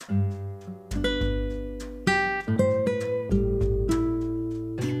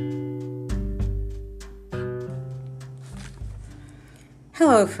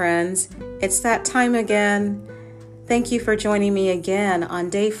Hello, friends. It's that time again. Thank you for joining me again on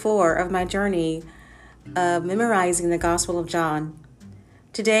day 4 of my journey of memorizing the Gospel of John.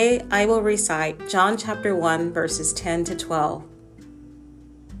 Today, I will recite John chapter 1, verses 10 to 12.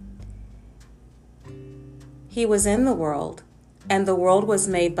 He was in the world, and the world was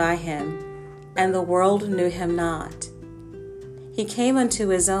made by him, and the world knew him not. He came unto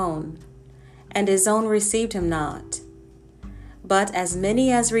his own, and his own received him not. But as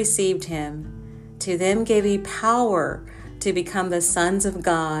many as received him, to them gave he power to become the sons of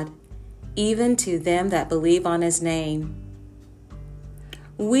God, even to them that believe on his name.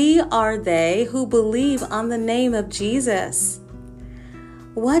 We are they who believe on the name of Jesus.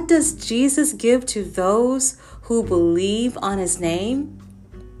 What does Jesus give to those who believe on his name?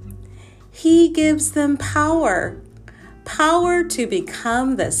 He gives them power to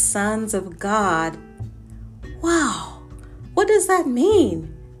become the sons of God. Wow! What does that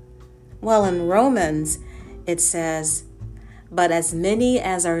mean? Well, in Romans, it says, "But as many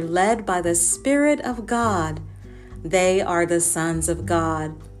as are led by the Spirit of God, they are the sons of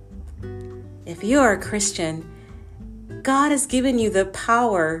God." If you are a Christian, God has given you the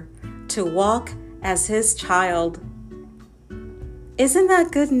power to walk as his child. Isn't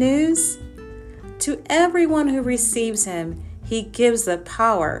that good news? To everyone who receives him, he gives the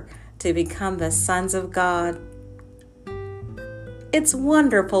power to become the sons of God. It's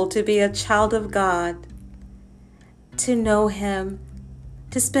wonderful to be a child of God, to know him,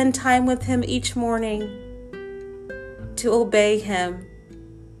 to spend time with him each morning, to obey him.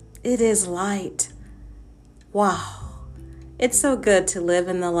 It is light. Wow, it's so good to live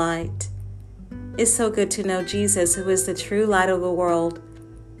in the light. It's so good to know Jesus, who is the true light of the world,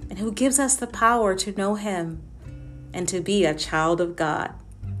 and who gives us the power to know him and to be a child of God.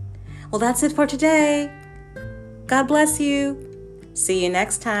 Well, that's it for today. God bless you. See you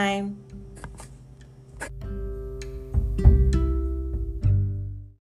next time.